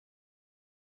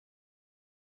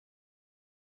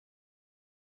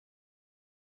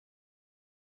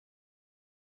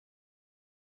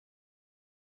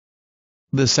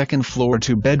The second-floor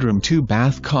two-bedroom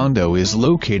two-bath condo is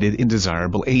located in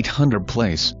desirable 800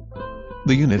 Place.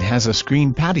 The unit has a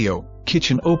screened patio,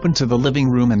 kitchen open to the living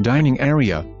room and dining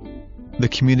area. The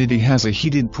community has a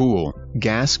heated pool,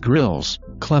 gas grills,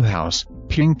 clubhouse,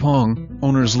 ping pong,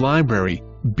 owner's library,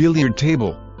 billiard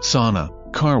table,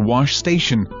 sauna, car wash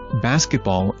station,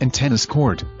 basketball and tennis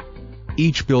court.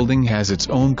 Each building has its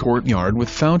own courtyard with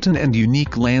fountain and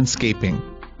unique landscaping.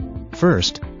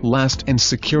 First, last and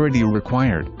security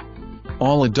required.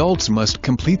 All adults must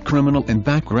complete criminal and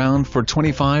background for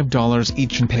 $25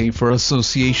 each and pay for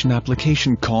association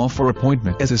application. Call for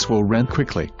appointment as this will rent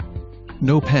quickly.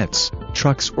 No pets,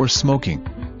 trucks or smoking.